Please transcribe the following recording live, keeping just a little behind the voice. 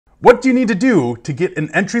What do you need to do to get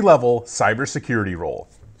an entry-level cybersecurity role?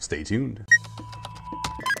 Stay tuned.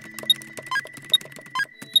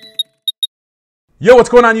 Yo, what's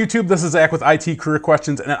going on YouTube? This is Zach with IT Career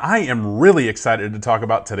Questions, and I am really excited to talk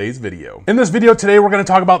about today's video. In this video today, we're going to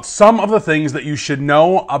talk about some of the things that you should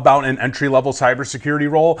know about an entry-level cybersecurity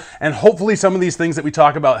role, and hopefully some of these things that we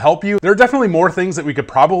talk about help you. There are definitely more things that we could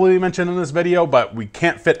probably mention in this video, but we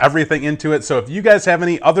can't fit everything into it. So if you guys have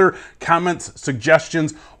any other comments,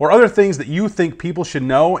 suggestions, or other things that you think people should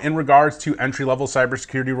know in regards to entry-level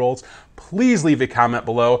cybersecurity roles, please leave a comment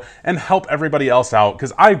below and help everybody else out,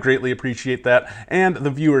 because I greatly appreciate that. And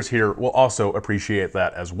the viewers here will also appreciate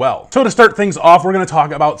that as well. So to start things off, we're going to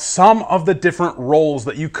talk about some of the different roles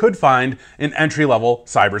that you could find in entry-level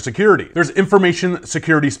cybersecurity. There's information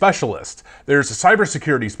security specialist. There's a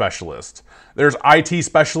cybersecurity specialist. There's IT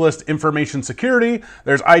specialist information security.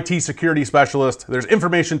 There's IT security specialist. There's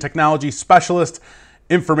information technology specialist,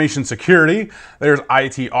 information security, there's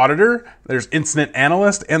IT auditor, there's incident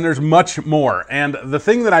analyst, and there's much more. And the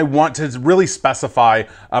thing that I want to really specify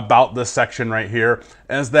about this section right here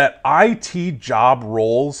is that IT job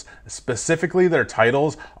roles, specifically their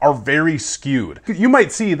titles, are very skewed. You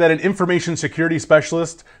might see that an information security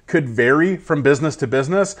specialist could vary from business to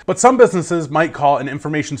business, but some businesses might call an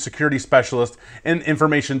information security specialist an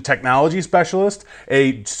information technology specialist,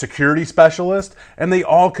 a security specialist, and they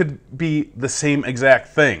all could be the same exact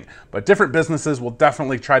thing. But different businesses will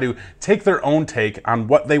definitely try to take their own take on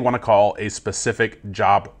what they want to call a specific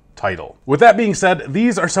job title. With that being said,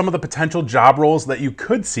 these are some of the potential job roles that you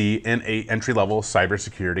could see in an entry-level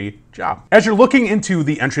cybersecurity job. As you're looking into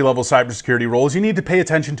the entry-level cybersecurity roles, you need to pay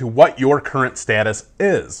attention to what your current status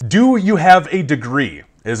is. Do you have a degree?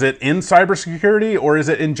 Is it in cybersecurity or is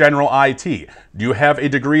it in general IT? Do you have a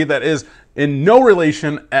degree that is in no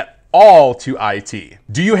relation at all to IT?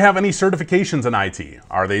 Do you have any certifications in IT?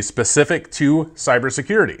 Are they specific to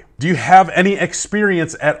cybersecurity? Do you have any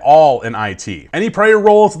experience at all in IT? Any prior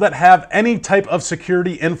roles that have any type of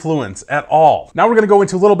security influence at all? Now we're going to go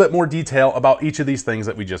into a little bit more detail about each of these things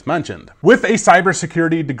that we just mentioned. With a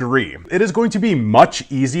cybersecurity degree, it is going to be much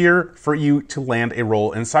easier for you to land a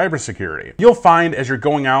role in cybersecurity. You'll find as you're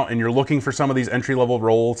going out and you're looking for some of these entry-level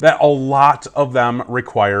roles that a lot of them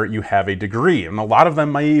require you have a degree, and a lot of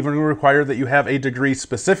them might even require that you have a degree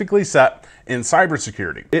specifically set in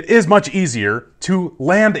cybersecurity. It is much easier to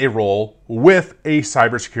land a role with a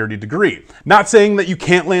cybersecurity degree. Not saying that you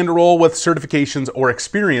can't land a role with certifications or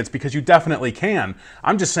experience, because you definitely can.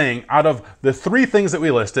 I'm just saying out of the three things that we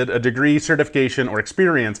listed, a degree, certification, or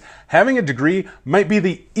experience, having a degree might be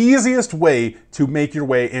the easiest way to make your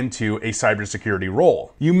way into a cybersecurity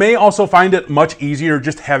role. You may also find it much easier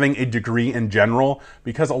just having a degree in general,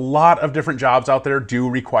 because a lot of different jobs out there do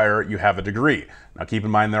require you have a degree. Now keep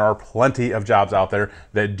in mind, there are plenty of jobs out there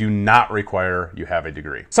that do not require you have a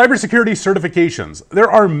degree. Cybersecurity certifications.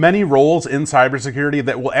 There are many roles in cybersecurity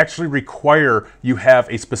that will actually require you have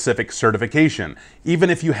a specific certification. Even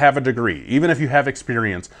if you have a degree, even if you have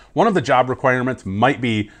experience, one of the job requirements might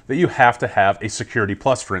be that you have to have a Security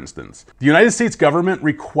Plus, for instance. The United States government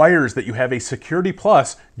requires that you have a Security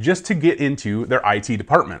Plus just to get into their IT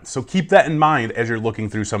department. So keep that in mind as you're looking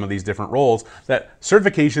through some of these different roles, that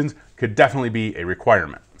certifications could definitely be a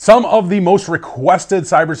requirement. Some of the most requested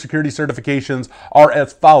cybersecurity certifications are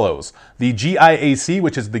as follows: the GIAC,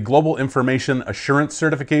 which is the Global Information Assurance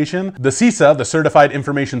Certification, the CISA, the Certified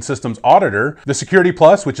Information Systems Auditor, the Security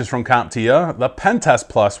Plus, which is from CompTIA, the Pentest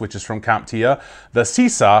Plus, which is from CompTIA, the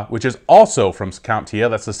CISA, which is also from CompTIA,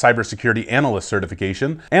 that's the Cybersecurity Analyst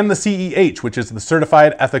Certification, and the CEH, which is the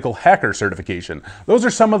Certified Ethical Hacker Certification. Those are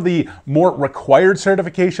some of the more required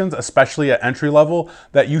certifications, especially at entry level,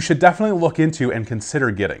 that you should definitely look into and consider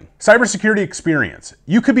getting. Cybersecurity experience.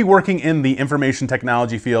 You could be working in the information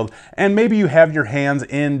technology field, and maybe you have your hands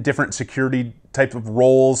in different security type of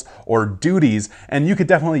roles or duties, and you could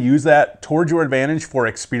definitely use that towards your advantage for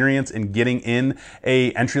experience in getting in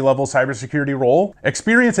a entry-level cybersecurity role.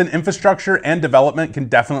 Experience in infrastructure and development can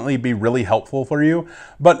definitely be really helpful for you,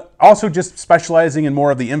 but also just specializing in more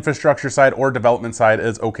of the infrastructure side or development side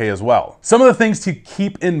is okay as well. Some of the things to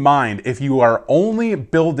keep in mind if you are only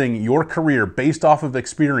building your career based off of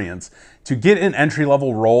experience, to get an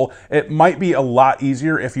entry-level role, it might be a lot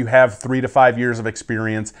easier if you have 3 to 5 years of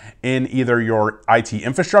experience in either your IT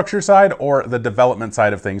infrastructure side or the development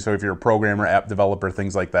side of things. So if you're a programmer, app developer,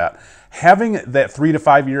 things like that. Having that 3 to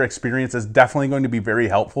 5 year experience is definitely going to be very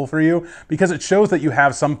helpful for you, because it shows that you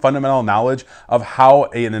have some fundamental knowledge of how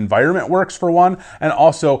an environment works, for one, and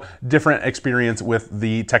also different experience with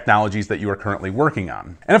the technologies that you are currently working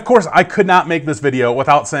on. And of course, I could not make this video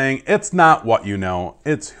without saying it's not what you know,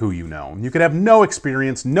 it's who you know. know. You could have no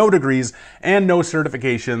experience, no degrees, and no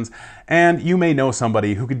certifications, and you may know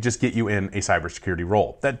somebody who could just get you in a cybersecurity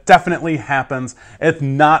role. That definitely happens. It's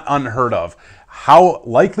not unheard of. How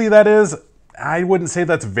likely that is, I wouldn't say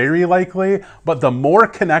that's very likely, but the more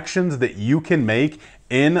connections that you can make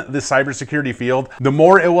in the cybersecurity field, the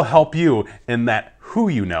more it will help you in that who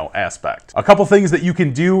you know aspect. A couple things that you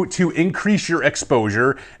can do to increase your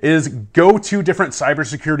exposure is go to different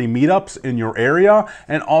cybersecurity meetups in your area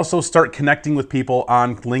and also start connecting with people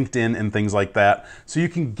on LinkedIn and things like that so you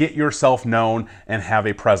can get yourself known and have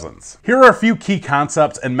a presence. Here are a few key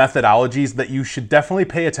concepts and methodologies that you should definitely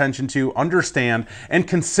pay attention to, understand, and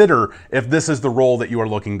consider if this is the role that you are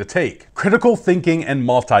looking to take. Critical thinking and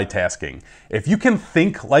multitasking. If you can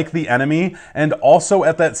think like the enemy and also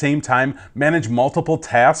at that same time manage multiple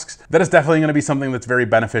tasks, that is definitely going to be something that's very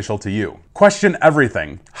beneficial to you. Question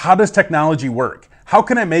everything. How does technology work? How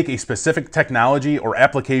can I make a specific technology or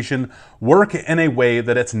application work in a way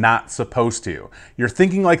that it's not supposed to? You're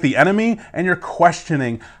thinking like the enemy and you're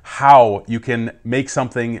questioning how you can make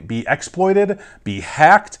something be exploited, be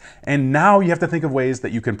hacked, and now you have to think of ways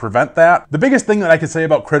that you can prevent that. The biggest thing that I could say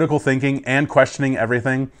about critical thinking and questioning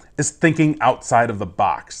everything is thinking outside of the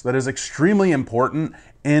box. That is extremely important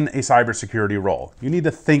in a cybersecurity role. You need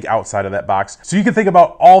to think outside of that box so you can think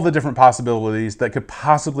about all the different possibilities that could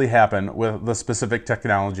possibly happen with the specific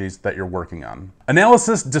technologies that you're working on.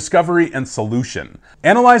 Analysis, discovery, and solution.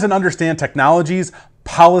 Analyze and understand technologies,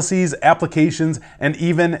 policies, applications, and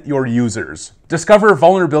even your users. Discover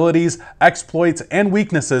vulnerabilities, exploits, and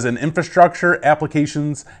weaknesses in infrastructure,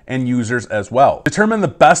 applications, and users as well. Determine the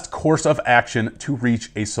best course of action to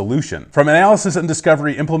reach a solution. From analysis and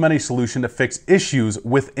discovery, implement a solution to fix issues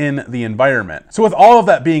within the environment. So with all of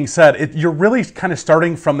that being said, you're really kind of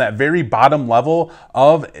starting from that very bottom level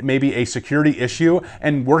of maybe a security issue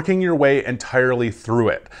and working your way entirely through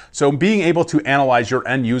it. So being able to analyze your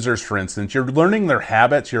end users, for instance, you're learning their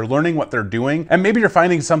habits, you're learning what they're doing, and maybe you're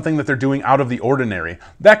finding something that they're doing out of the ordinary.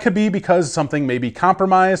 That could be because something may be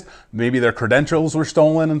compromised, maybe their credentials were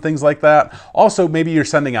stolen and things like that. Also, maybe you're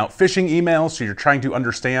sending out phishing emails, so you're trying to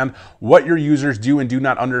understand what your users do and do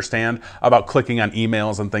not understand about clicking on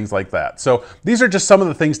emails and things like that. So these are just some of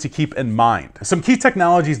the things to keep in mind. Some key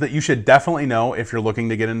technologies that you should definitely know if you're looking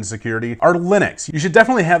to get into security are Linux. You should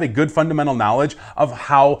definitely have a good fundamental knowledge of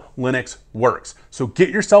how Linux works. So get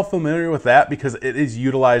yourself familiar with that because it is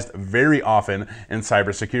utilized very often in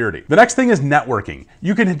cybersecurity. The next thing is networking.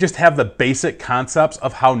 You can just have the basic concepts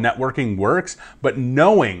of how networking works, but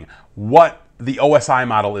knowing what the OSI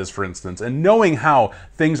model is, for instance, and knowing how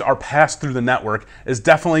things are passed through the network is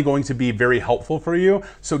definitely going to be very helpful for you.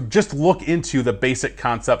 So just look into the basic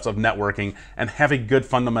concepts of networking and have a good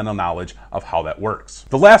fundamental knowledge of how that works.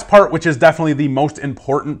 The last part, which is definitely the most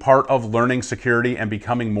important part of learning security and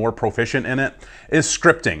becoming more proficient in it, is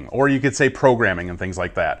scripting, or you could say programming and things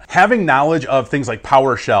like that. Having knowledge of things like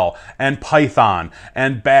PowerShell and Python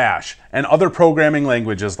and Bash and other programming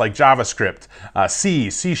languages like JavaScript,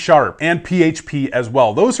 C, C#, and PHP as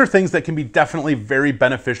well. Those are things that can be definitely very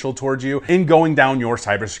beneficial towards you in going down your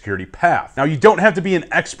cybersecurity path. Now, you don't have to be an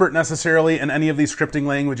expert necessarily in any of these scripting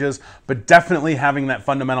languages, but definitely having that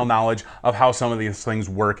fundamental knowledge of how some of these things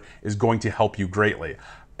work is going to help you greatly.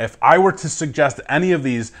 If I were to suggest any of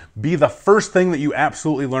these be the first thing that you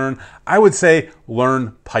absolutely learn, I would say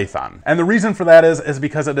learn Python. And the reason for that is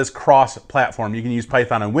because it is cross-platform. You can use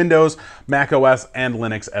Python on Windows, Mac OS, and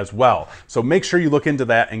Linux as well. So make sure you look into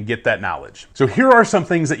that and get that knowledge. So here are some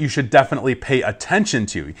things that you should definitely pay attention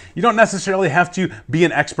to. You don't necessarily have to be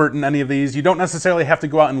an expert in any of these. You don't necessarily have to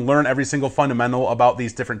go out and learn every single fundamental about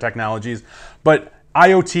these different technologies, but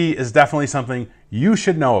IoT is definitely something you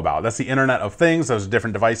should know about. That's the Internet of Things. Those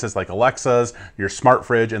different devices like Alexas, your smart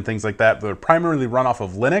fridge, and things like that. They're primarily run off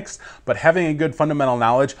of Linux, but having a good fundamental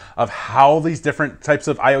knowledge of how these different types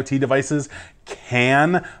of IoT devices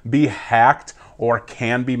can be hacked or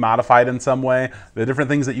can be modified in some way, the different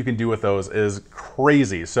things that you can do with those is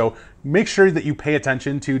crazy. So make sure that you pay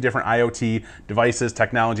attention to different IoT devices,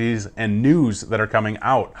 technologies, and news that are coming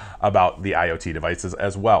out about the IoT devices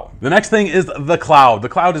as well. The next thing is the cloud. The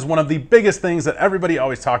cloud is one of the biggest things that everybody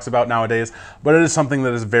always talks about nowadays, but it is something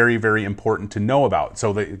that is very, very important to know about.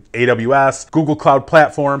 So the AWS, Google Cloud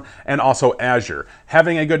Platform, and also Azure.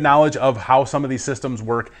 Having a good knowledge of how some of these systems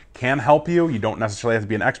work can help you. You don't necessarily have to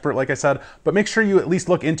be an expert, like I said, but make sure you at least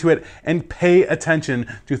look into it and pay attention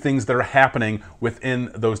to things that are happening within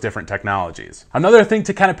those different technologies. Another thing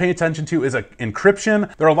to kind of pay attention to is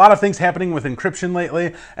encryption. There are a lot of things happening with encryption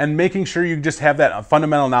lately, and making sure you just have that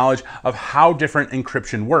fundamental knowledge of how different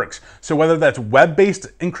encryption works. So whether that's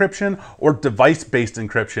web-based encryption or device-based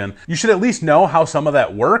encryption, you should at least know how some of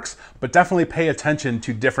that works, but definitely pay attention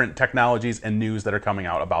to different technologies and news that are coming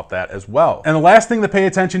out about that as well. And the last thing to pay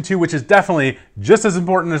attention to, which is definitely just as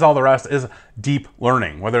important as all the rest, is deep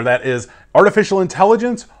learning, whether that is artificial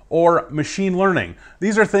intelligence or machine learning.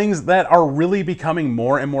 These are things that are really becoming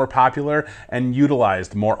more and more popular and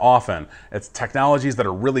utilized more often. It's technologies that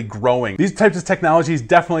are really growing. These types of technologies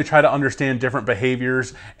definitely try to understand different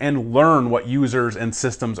behaviors and learn what users and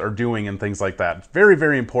systems are doing and things like that. It's very,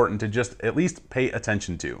 very important to just at least pay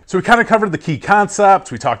attention to. So we kind of covered the key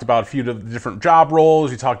concepts. We talked about a few of the different job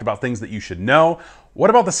roles. We talked about things that you should know. What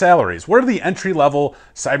about the salaries? What are the entry-level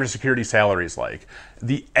cybersecurity salaries like?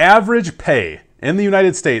 The average pay in the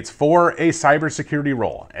United States for a cybersecurity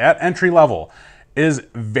role at entry level is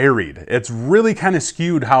varied. It's really kind of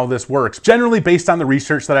skewed how this works. Generally, based on the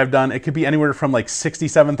research that I've done, it could be anywhere from like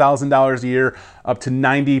 $67,000 a year up to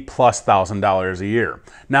 $90,000+ a year.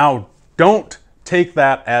 Now, don't take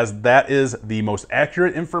that as that is the most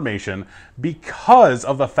accurate information, because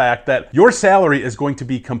of the fact that your salary is going to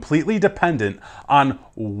be completely dependent on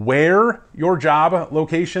where your job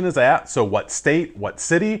location is at, so what state, what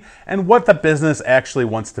city, and what the business actually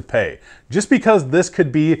wants to pay. Just because this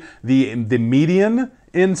could be the median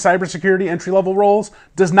in cybersecurity entry-level roles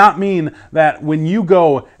does not mean that when you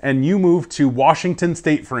go and you move to Washington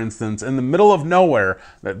State, for instance, in the middle of nowhere,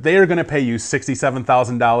 that they are going to pay you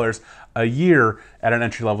 $67,000 a year at an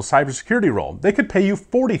entry-level cybersecurity role. They could pay you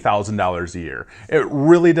 $40,000 a year. It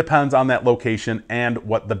really depends on that location and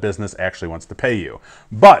what the business actually wants to pay you.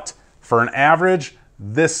 But for an average,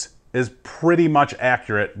 this is pretty much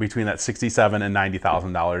accurate between that $67,000 and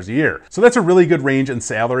 $90,000 a year. So that's a really good range in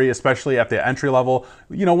salary, especially at the entry level.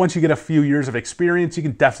 You know, once you get a few years of experience, you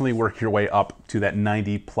can definitely work your way up to that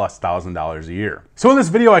 $90,000+ a year. So in this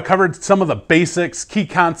video, I covered some of the basics, key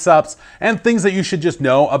concepts, and things that you should just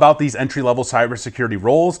know about these entry-level cybersecurity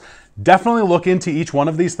roles. Definitely look into each one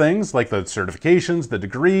of these things, like the certifications, the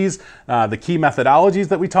degrees, the key methodologies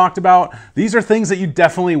that we talked about. These are things that you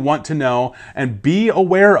definitely want to know and be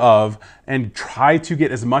aware of, and try to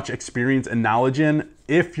get as much experience and knowledge in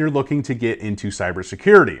if you're looking to get into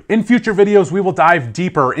cybersecurity. In future videos, we will dive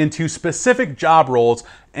deeper into specific job roles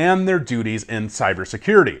and their duties in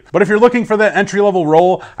cybersecurity. But if you're looking for that entry-level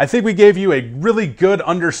role, I think we gave you a really good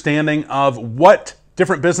understanding of what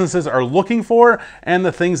different businesses are looking for and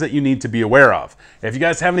the things that you need to be aware of. If you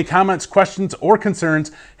guys have any comments, questions, or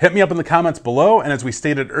concerns, hit me up in the comments below. And as we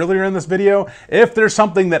stated earlier in this video, if there's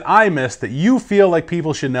something that I missed that you feel like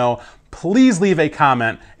people should know, please leave a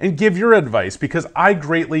comment and give your advice, because I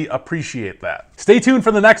greatly appreciate that. Stay tuned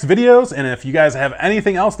for the next videos, and if you guys have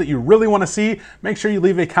anything else that you really want to see, make sure you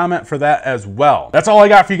leave a comment for that as well. That's all I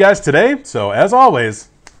got for you guys today, so as always,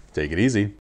 take it easy.